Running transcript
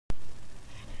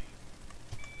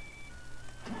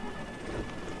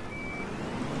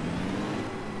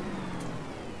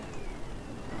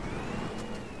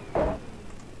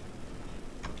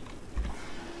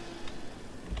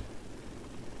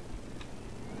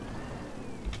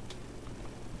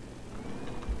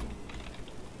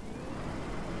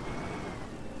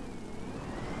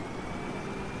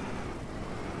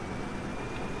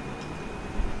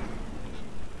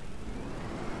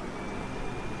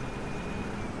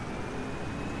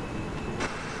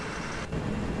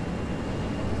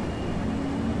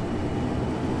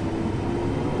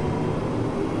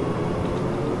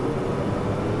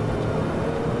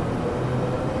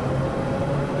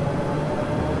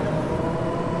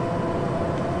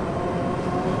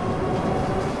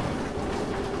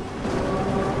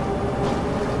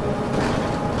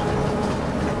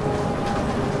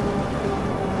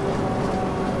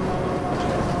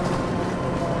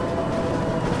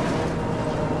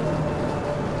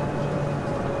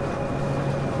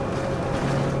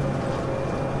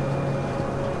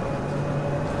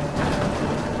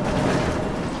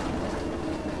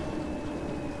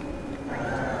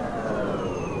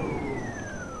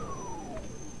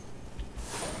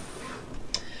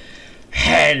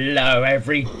Hello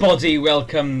everybody,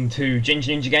 welcome to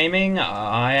Gingerninja Gaming.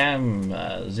 I am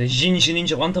the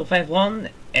Gingerninja 1251,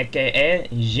 aka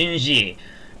Gingey.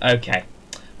 Okay,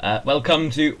 welcome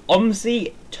to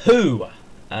OMSI 2,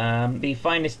 the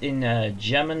finest in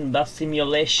German bus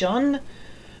simulation.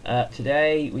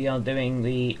 Today we are doing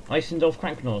the Eisendorf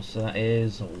Kranknos, so that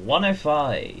is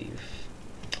 105.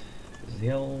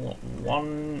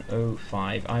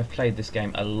 105. I've played this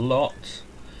game a lot.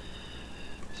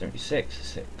 76,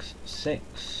 6,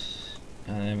 6,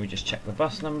 and then we just check the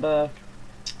bus number.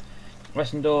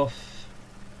 Westendorf,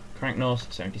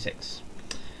 Kranknos, 76.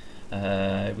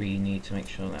 We need to make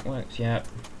sure that works. Yep,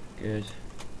 good.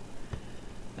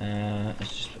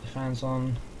 Let's just put the fans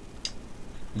on.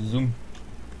 Zoom,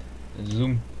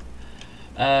 zoom.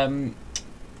 Let's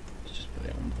just put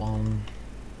it on 1.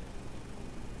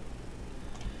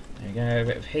 There you go. A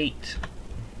bit of heat.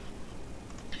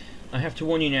 I have to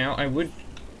warn you now. I would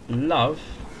love.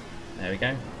 There we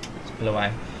go. Let's pull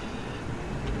away.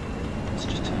 Let's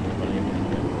just turn the volume down a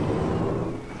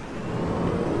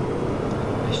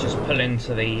bit. Let's just pull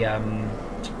into the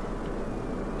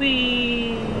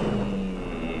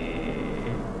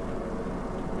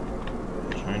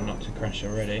Trying not to crash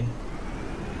already.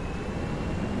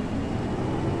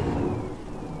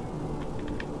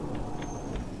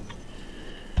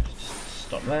 Just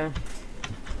stop there.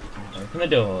 Open the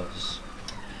doors.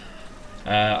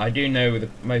 I do know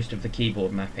most of the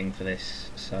keyboard mapping for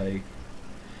this, so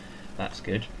that's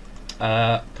good.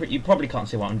 You probably can't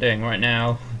see what I'm doing right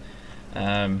now.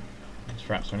 It's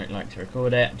perhaps when I'd like to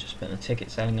record it. Just putting the ticket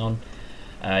selling on.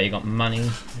 You got money.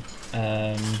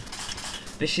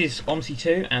 This is OMSI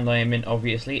 2, and I am in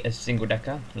obviously a single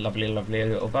decker. Lovely, lovely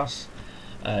little bus.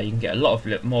 You can get a lot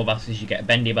of more buses. You get a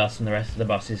bendy bus and the rest of the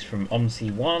buses from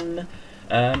OMSI 1.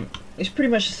 It's pretty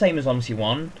much the same as OMSI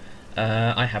 1.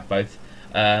 I have both.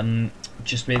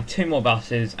 Just with 2 more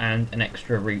buses and an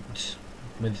extra route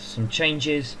with some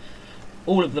changes.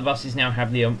 All of the buses now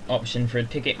have the option for a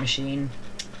ticket machine,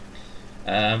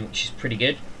 which is pretty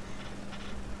good.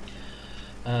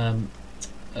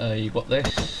 You got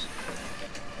this.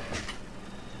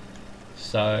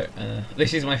 So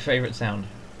this is my favourite sound.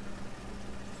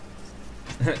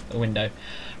 The window.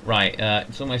 Right,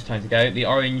 it's almost time to go. The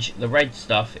red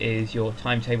stuff is your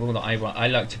timetable that I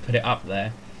like to put it up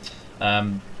there.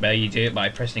 Where you do it by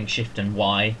pressing Shift and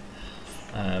Y.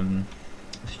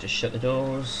 Let's just shut the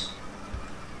doors.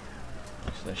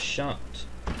 So they're shut.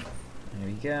 There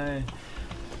we go.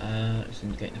 Let's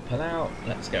indicate to pull out.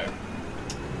 Let's go.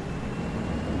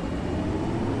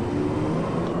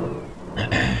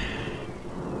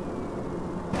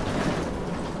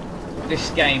 This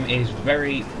game is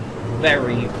very,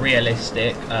 very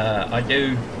realistic. I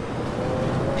do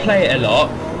play it a lot.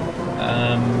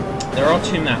 There are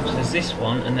 2 maps. There's this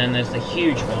one, and then there's the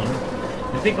huge one.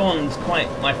 The big one's quite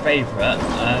my favourite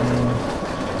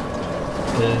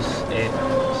because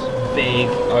it's big,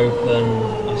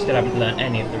 open. I still haven't learnt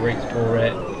any of the routes for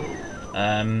it.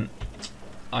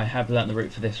 I have learnt the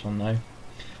route for this one though.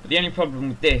 But the only problem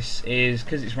with this is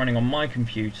because it's running on my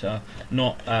computer,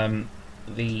 not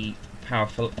the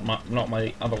powerful, not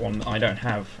my other one that I don't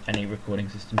have any recording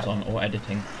systems on or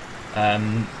editing.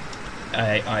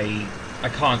 I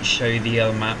can't show you the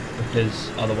yellow map because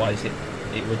otherwise it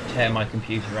would tear my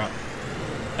computer up.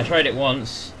 I tried it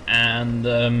once and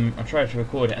I tried to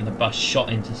record it and the bus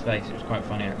shot into space. It was quite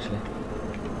funny actually.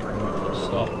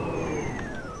 Stop.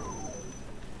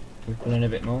 Can we pull in a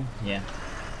bit more? Yeah.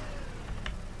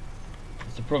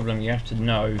 That's the problem, you have to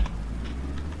know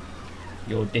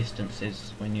your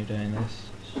distances when you're doing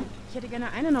this. Ich hätte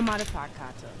gerne eine normale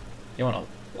Fahrkarte. You want to...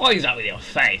 What is that with your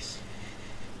face?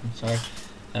 I'm sorry.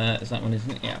 Is that one,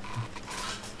 isn't it? Yeah.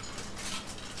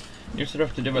 You sort of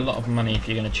have to do a lot of money if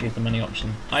you're going to choose the money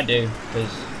option. I do,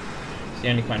 because it's the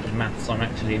only kind of maths I'm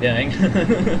actually doing.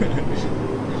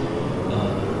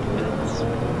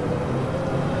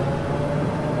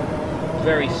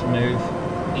 Very smooth,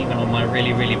 even on my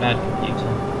really, really bad computer.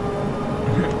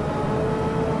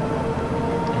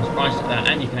 I'm surprised at that,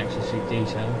 and you can actually see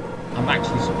detail. I'm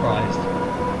actually surprised.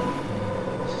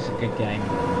 This is a good game.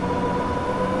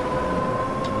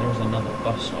 There's another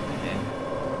bus stop here.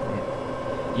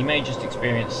 You may just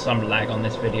experience some lag on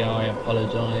this video, I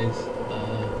apologise.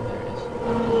 There it is.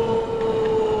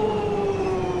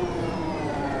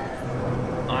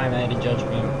 I made a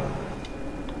judgment.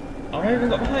 Oh, I even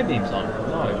got the high beams on.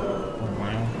 No. Oh,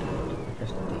 wow.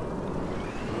 Press the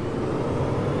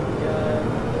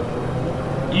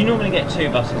D. You normally get 2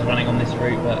 buses running on this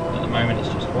route, but at the moment it's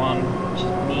just 1, which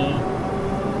is me.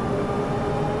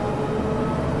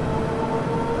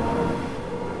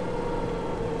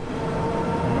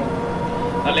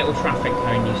 little traffic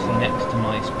cone you see next to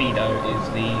my speedo is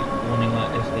the warning light,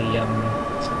 is the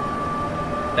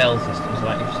bell system. So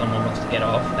like if someone wants to get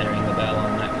off, they ring the bell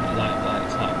and that light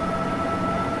lights up.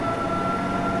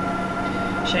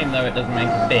 Shame though it doesn't make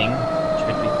a bing, which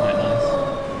would be quite nice.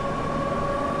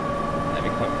 That'd be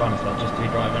quite fun if I'll just be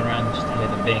driving around just to hear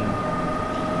the bing.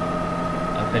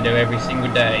 Like I do every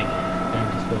single day going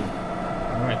to school.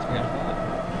 Alright, so we got that.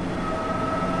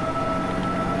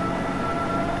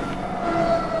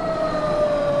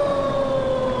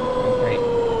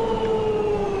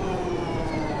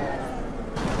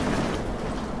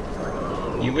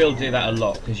 You will do that a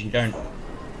lot because you don't.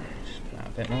 Just put out a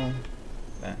bit more.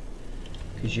 There.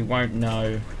 Because you won't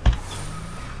know.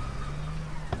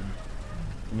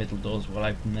 The middle doors will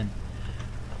open then.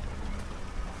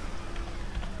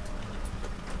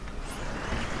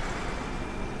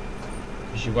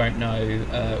 Because you won't know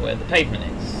where the pavement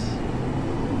is.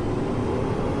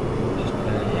 Just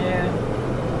put it here.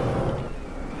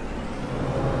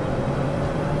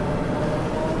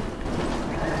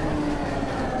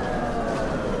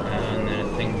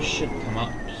 Should come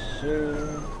up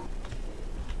soon.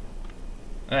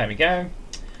 There we go.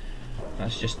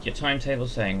 That's just your timetable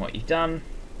saying what you've done,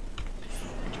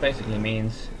 which basically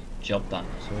means job done.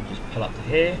 So we'll just pull up to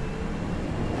here.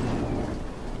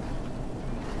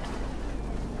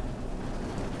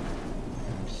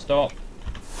 And stop.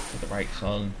 Put the brakes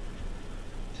on.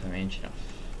 Turn the engine off.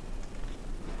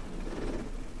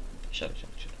 Shut it. Turn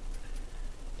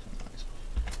the lights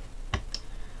off.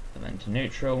 And then to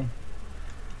neutral.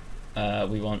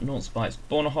 We want North Spikes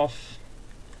Bornerhof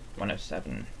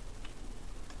 107.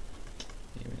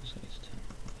 Oh,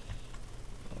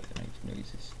 it makes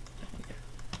noises. There we go.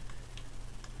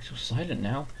 It's all silent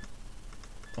now.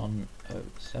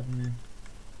 107.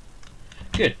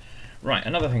 Good. Right,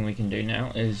 another thing we can do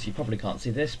now is, you probably can't see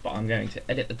this, but I'm going to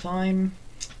edit the time.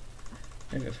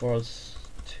 Move it forward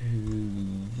to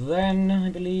then, I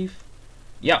believe.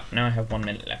 Yep, now I have 1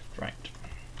 minute left, right.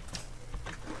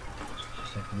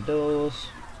 Open the doors,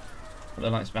 put the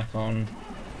lights back on.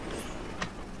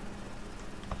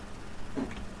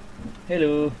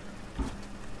 Hello,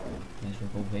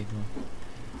 miserable people.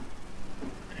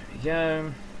 There we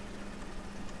go.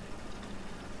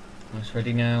 Almost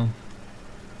ready now.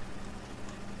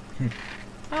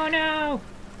 Oh no!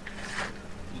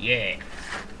 Yeah,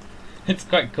 it's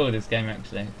quite cool, this game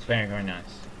actually. It's very, very nice.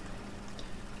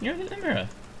 Can you move the mirror?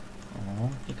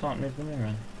 Oh, you can't move the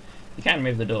mirror. You can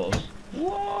move the doors.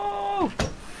 Whoa!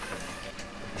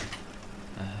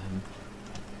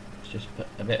 Let's just put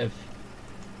a bit of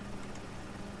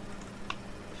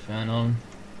fan on.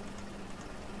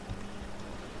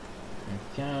 There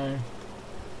we go.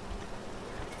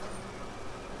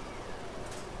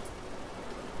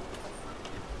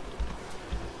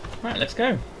 Right, let's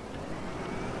go.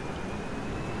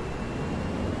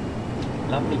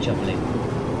 Lovely jubbly.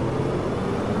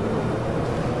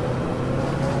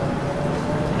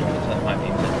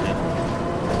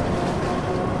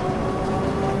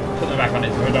 Put them back on,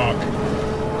 it's too dark.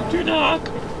 It's too dark!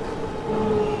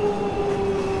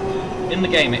 In the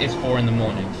game it is 4 in the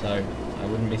morning, so I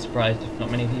wouldn't be surprised if not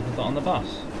many people got on the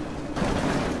bus.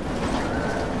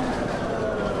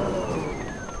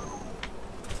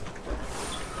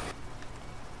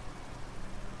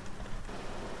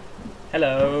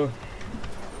 Hello!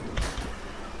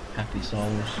 Happy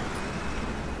souls.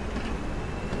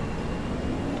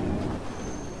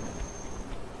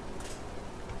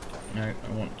 No,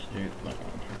 I want to do that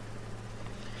one.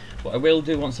 What I will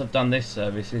do once I've done this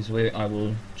service is I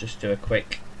will just do a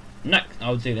quick...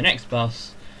 I'll do the next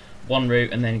bus, one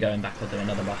route, and then going back I'll do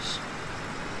another bus.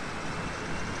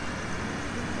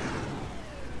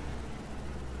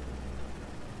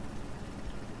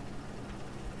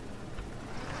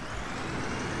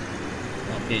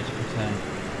 What a beautiful turn.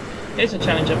 Here's a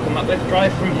challenge I've come up with,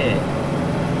 drive from here.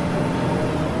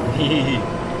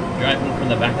 Driving from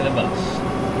the back of the bus.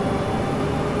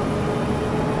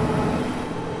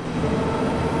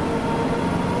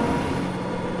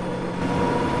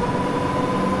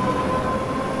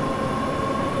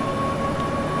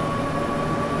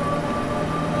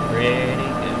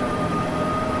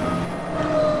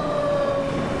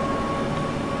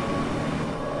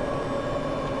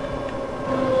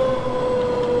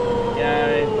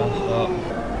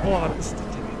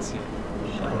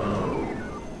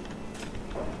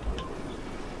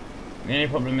 The only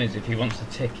problem is if he wants a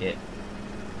ticket.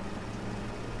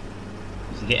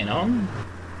 Is he getting on?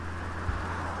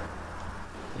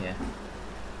 Yeah.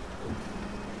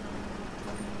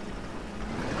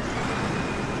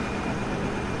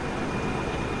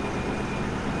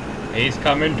 He's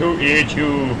coming to eat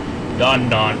you. Dun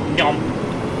dun yum.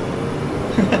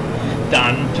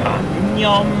 Dun dun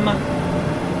yum.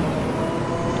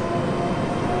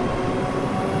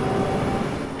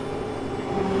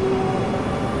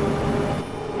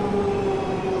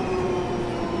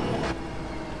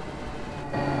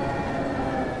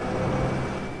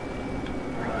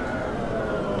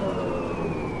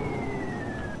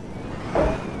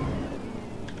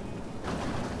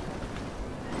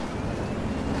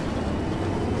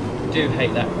 I do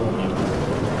hate that corner.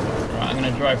 Right, I'm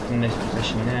going to drive from this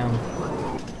position now.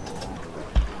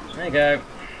 There you go.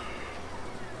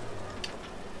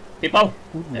 People!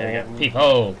 There you go.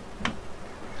 People!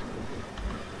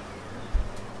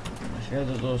 If the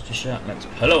other doors to shut, let's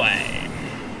pull away.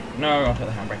 No, I'll put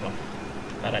the handbrake on.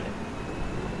 Bad idea.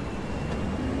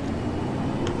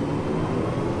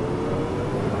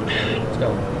 Let's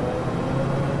go.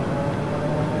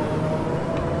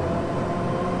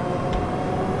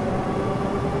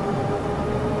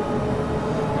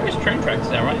 Train tracks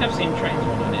there. I have seen trains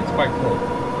running. It's quite cool.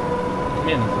 I'm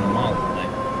in from a mile away.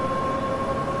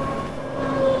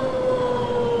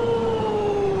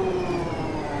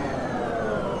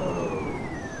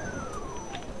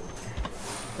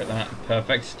 Look at that.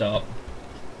 Perfect stop.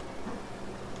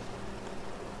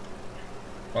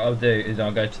 What I'll do is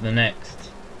I'll go to the next.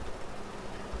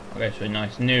 I'll go to a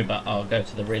nice new, but I'll go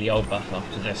to the really old bus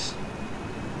after this.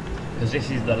 Because this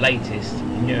is the latest,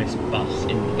 newest bus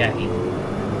in the game.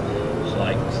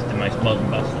 Like the most modern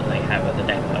bus that they have at the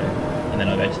depot, and then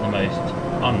I'll go to the most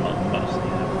unmodern bus they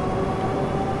have.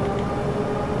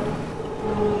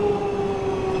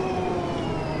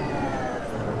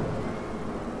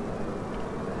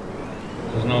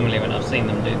 Because normally when I've seen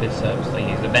them do this service they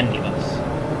use the bendy bus,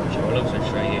 which I will also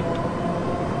show you.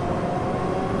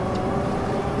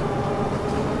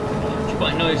 It's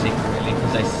quite noisy really,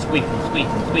 because they squeak and squeak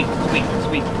and squeak and squeak and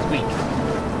squeak and squeak.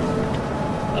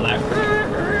 They're like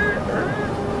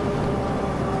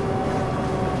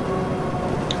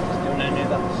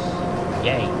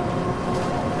yay.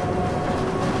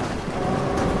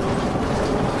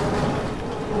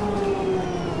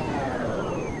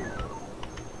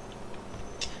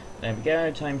 There we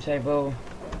go, timetable.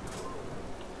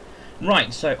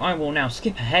 Right, so I will now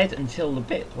skip ahead until the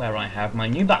bit where I have my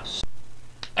new bus.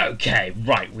 Okay,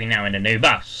 right, we're now in a new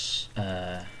bus.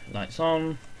 Lights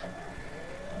on.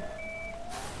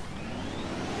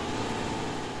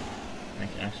 Make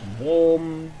it nice and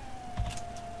warm.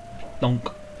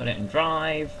 Donk. Put it in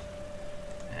drive,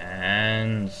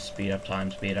 and speed up time,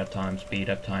 speed up time, speed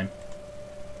up time.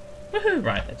 Woohoo!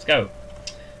 Right, let's go.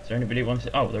 Is there anybody who wants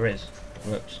it? Oh, there is.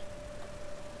 Whoops.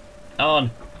 On.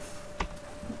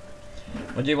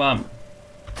 What do you want?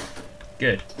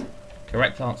 Good.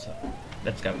 Correct answer.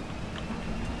 Let's go.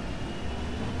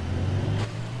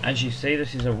 As you see,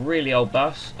 this is a really old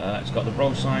bus. It's got the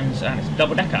roll signs, and it's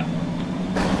double decker.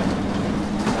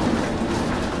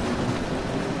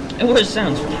 It always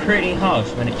sounds pretty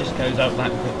harsh when it just goes up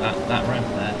that ramp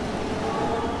there.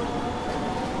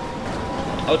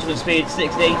 Ultimate speed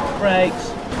 60, brakes.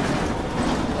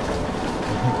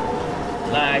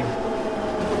 Lag.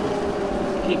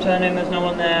 Keep turning, there's no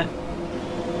one there.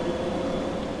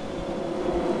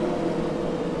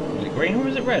 Was it green or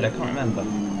was it red? I can't remember.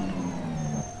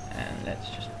 And let's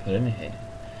just put him in.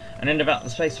 And in about the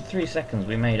space of 3 seconds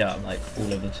we made up like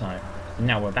all of the time.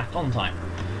 Now we're back on time.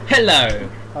 Hello!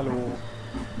 Hello.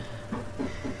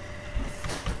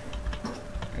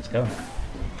 Let's go.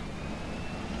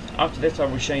 After this I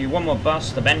will show you one more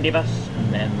bus, the bendy bus,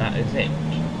 and then that is it.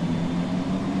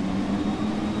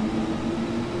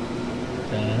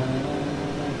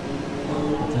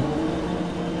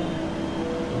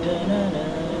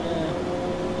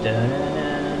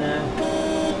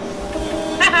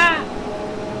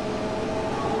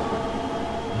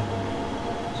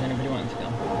 Does anybody want to go?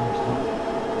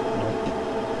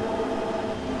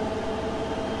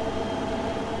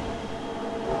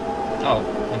 Oh, I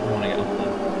think I want to get off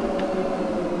there.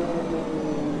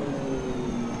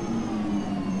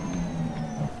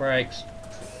 Brakes.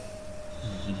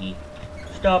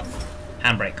 Stop.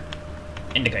 Handbrake.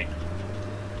 Indicate.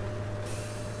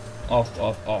 Off,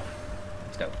 off, off.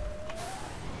 Let's go.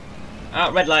 Ah,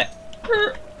 red light.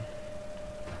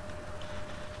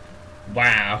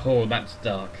 Wow, oh, that's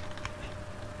dark.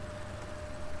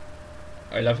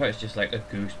 I love how it's just like a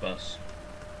goose bus.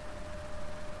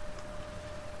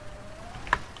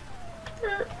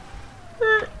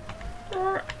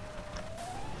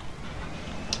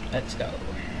 Let's go.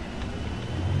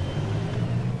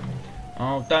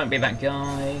 Oh, don't be that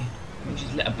guy. You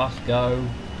just let a bus go.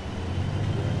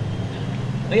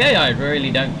 The AI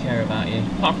really don't care about you.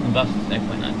 Apart from the buses, they're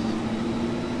quite nice.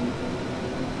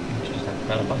 You just have to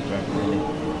tell a bus driver, really.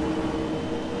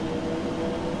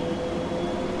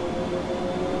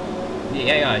 The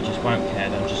AI just won't care,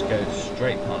 they'll just go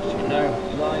straight past you. No,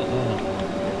 light, no, no.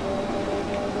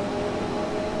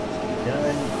 Keep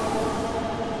going.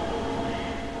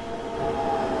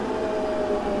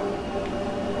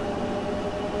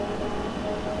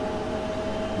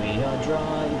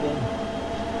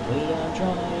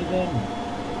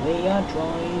 We are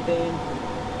driving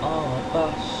our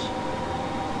bus.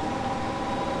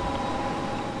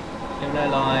 Give no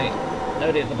light,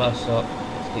 nobody at the bus stop,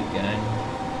 let's keep going.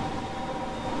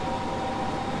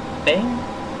 Bing?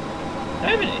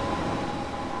 Nobody?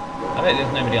 I bet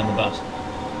there's nobody on the bus.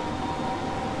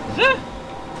 Is there?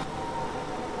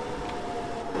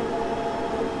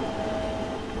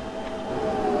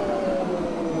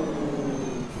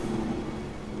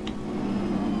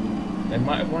 They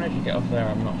might have wanted to get off there,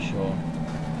 I'm not sure.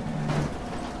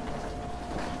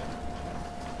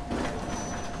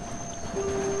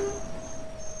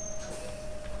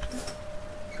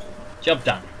 Job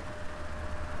done.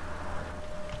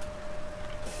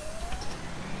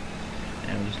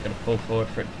 And I'm just going to pull forward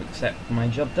for it to accept my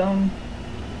job done.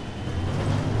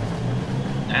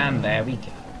 And there we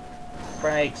go.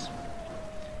 Brakes.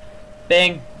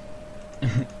 Bing.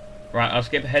 Right, I'll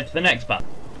skip ahead to the next button.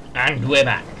 And we're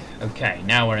back. Okay,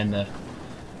 now we're in the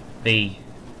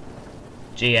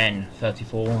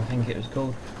GN34, I think it was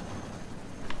called.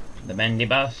 The bendy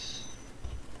bus.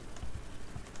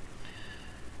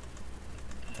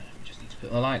 Just need to put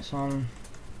the lights on.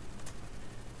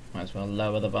 Might as well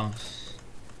lower the bus.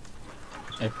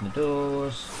 Open the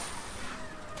doors.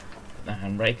 Put the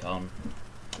handbrake on.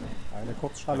 Eine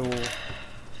Kurzschallo.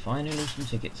 Finally some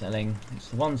ticket selling. It's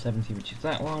the 170, which is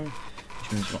that one.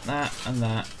 Which means you want that, and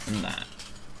that, and that.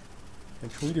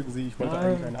 Entschuldigen Sie, ich wollte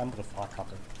eigentlich eine andere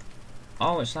Fahrkarte.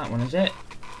 Oh, it's that one, is it?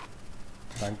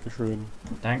 Dankeschön.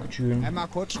 Dankeschön. Einmal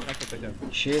Kurzstrecke bitte.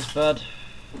 Cheers, bud.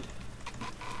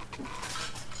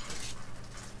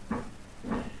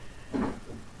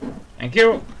 Thank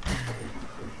you.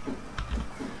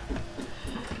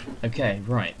 Okay,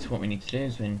 right. What we need to do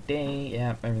is when day.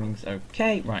 Yeah, everything's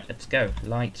okay. Right, let's go.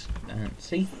 Light and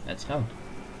see. Let's go.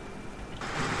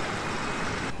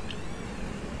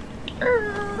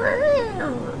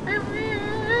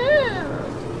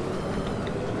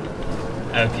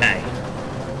 Okay.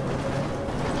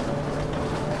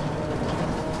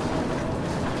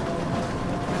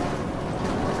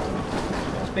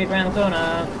 Speed round the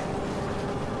corner.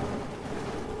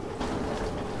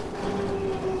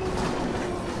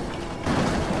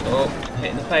 Oh,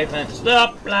 hitting the pavement.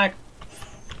 Stop, black.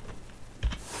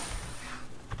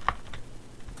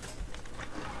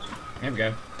 There we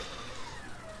go.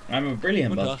 I'm a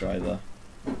brilliant bus driver.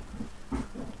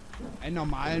 Einen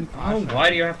normalen Oh, Fahrschein. why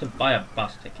do you have to buy a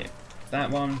bus ticket? That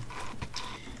one.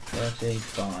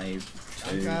 35.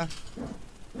 2. Danke.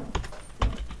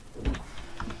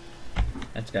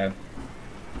 Let's go.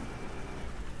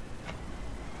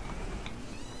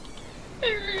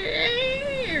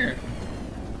 It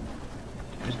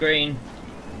was green.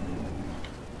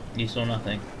 You saw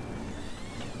nothing.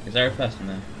 Is there a person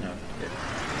there? No. Good.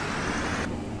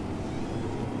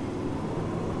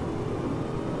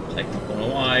 Taking the corner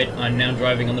wide. I'm now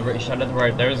driving on the British side of the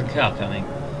road. There is a car coming.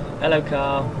 Hello,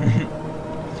 car.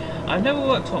 I've never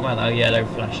worked out what that yellow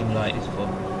flashing light is for.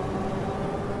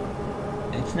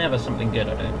 It's never something good,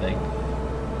 I don't think.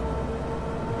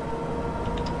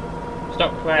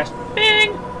 Stop quest.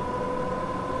 Bing!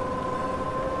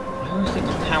 I always think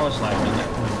it's power slide around that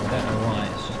corner. I don't know why.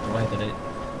 It's just the way that it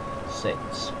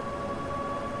sits.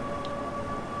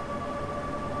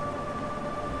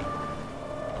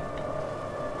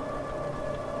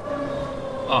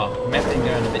 Oh, maybe I'm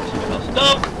going a bit too fast.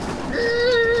 Stop!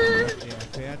 Der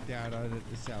fährt ja, das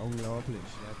ist ja unglaublich.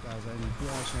 Der hat da seinen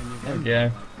Führerschein There we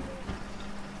gewonnen.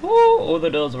 go. Woo! All the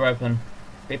doors are open.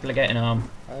 People are getting on.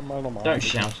 Einmal normal. Don't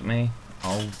shout at me.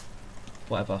 Oh,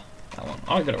 whatever. That one.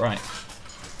 Oh, I got it right.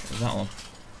 What was that one?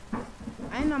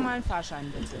 Einen normalen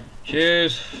Fahrschein, bitte.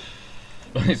 Cheers.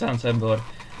 It sounds so bored.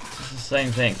 It's the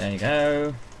same thing. There you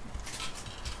go.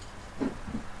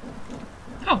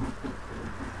 Oh.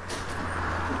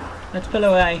 Let's pull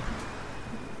away.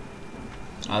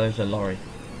 Oh, there's a lorry.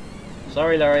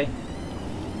 Sorry, lorry.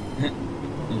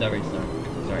 Lorry,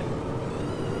 sorry.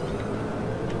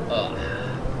 Ugh.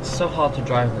 It's so hard to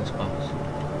drive this bus.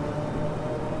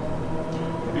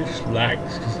 It just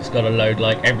lags because it's got to load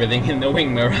like everything in the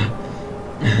wing mirror.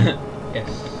 Yes.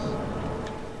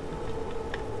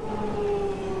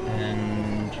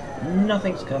 And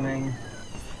nothing's coming.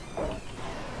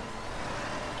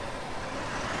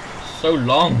 So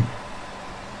long.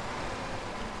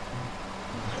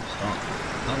 Start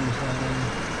unturning.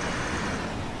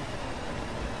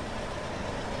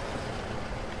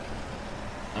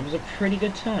 was a pretty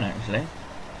good turn actually.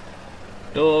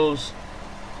 Doors.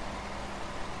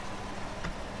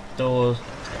 Doors.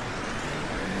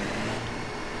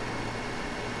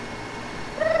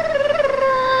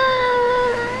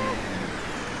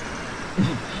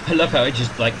 I love how it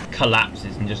just like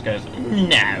collapses and just goes,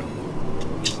 no.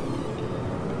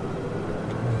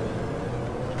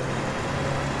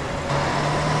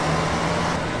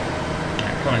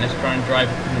 Come on, let's try and drive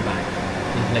it from the back.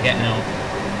 People are getting off.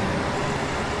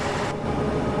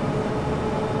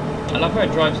 I love how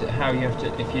it drives it, how you have to,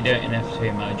 if you do it in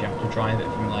F2 mode, you have to drive it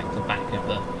from like the back of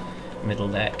the middle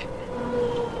deck.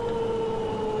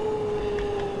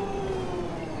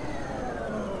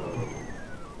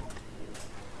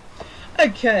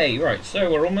 Okay, right,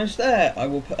 so we're almost there. I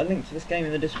will put a link to this game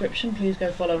in the description. Please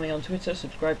go follow me on Twitter,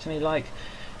 subscribe to me, like,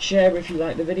 share if you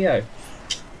like the video.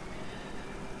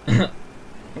 I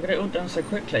got it all done so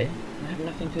quickly. I have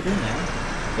nothing to do now.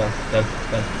 Go, go,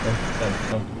 go, go, go,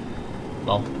 go.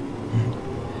 Lol.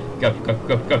 Go, go,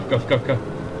 go, go, go, go, go.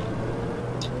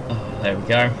 Oh, there we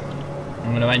go. I'm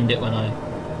going to end it when I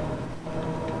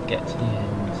get to the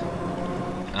end.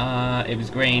 It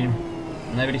was green.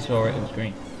 Nobody saw it, it was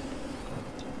green.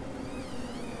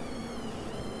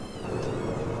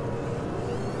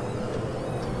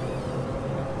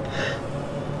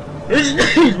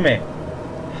 Excuse me!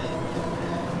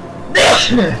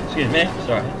 Excuse me,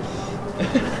 sorry.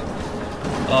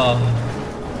 Oh.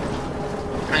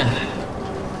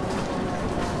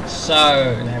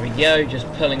 So, there we go, just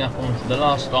pulling up onto the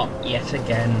last spot yet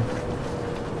again.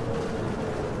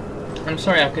 I'm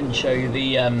sorry I couldn't show you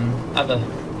the other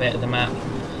bit of the map,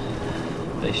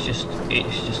 but it's just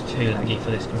too laggy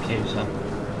for this computer.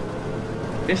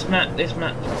 This map's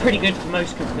pretty good for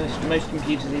most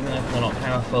computers, even though they're not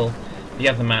powerful. The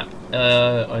other map,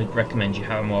 I'd recommend you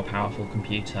have a more powerful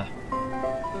computer.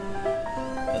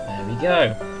 But there we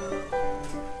go.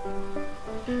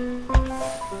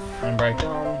 Handbrake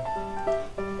on.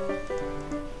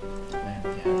 There we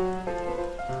go.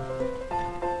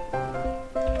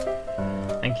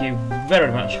 Thank you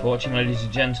very much for watching, ladies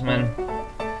and gentlemen.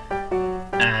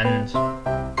 And